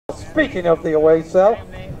Speaking of the away cell,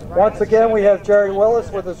 once again we have Gerry Willis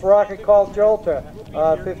with his rocket called Jolter,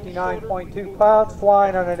 59.2 pounds,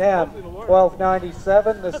 flying on an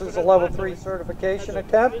M1297. This is a level 3 certification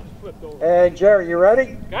attempt. And Gerry, you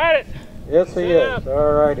ready? Got it. Yes, he is.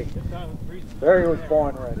 All righty. Gerry was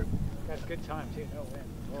born ready. That's good time too. No wind.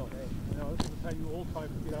 Oh, hey. No, this is how you old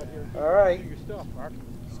timers get out here. All right. Do your stuff, Mark.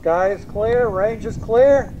 Sky is clear, range is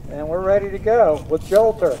clear, and we're ready to go with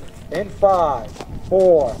Jolter in 5,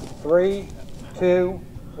 4, 3, 2,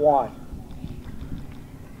 1.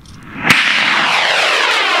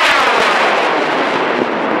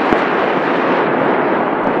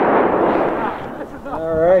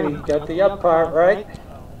 All righty, got the up part right.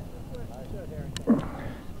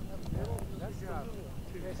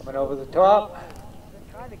 Coming over the top.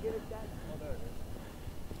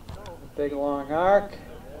 Big long arc.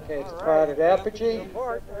 Okay, it's parted apogee.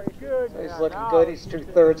 So he's looking good. He's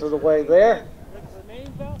 2/3 of the way there.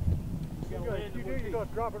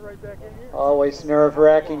 Always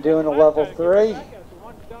nerve-wracking doing a level 3.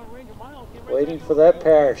 Waiting for that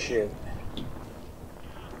parachute.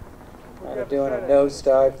 Kind of doing a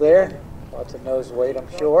nosedive there. Lots of nose weight, I'm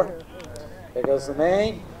sure. There goes the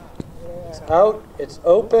main. It's out, it's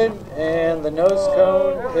open, and the nose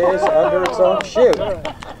cone is under its own chute.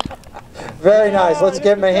 Very nice. Let's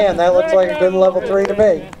give him a hand. That looks like a good level 3 to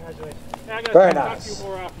me. Very nice.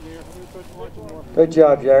 Good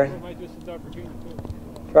job, Gerry.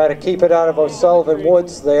 Try to keep it out of O'Sullivan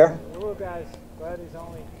Woods there.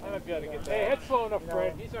 Hey, head's slow enough,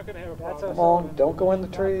 Fred. He's not going to have a problem. Come on, don't go in the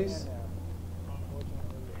trees.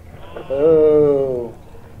 Oh.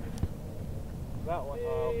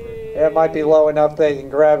 It might be low enough they can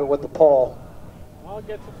grab it with the pole. I'll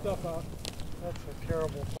get some stuff out. That's a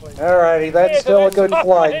terrible place. All righty, that's still a good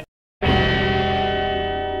flight.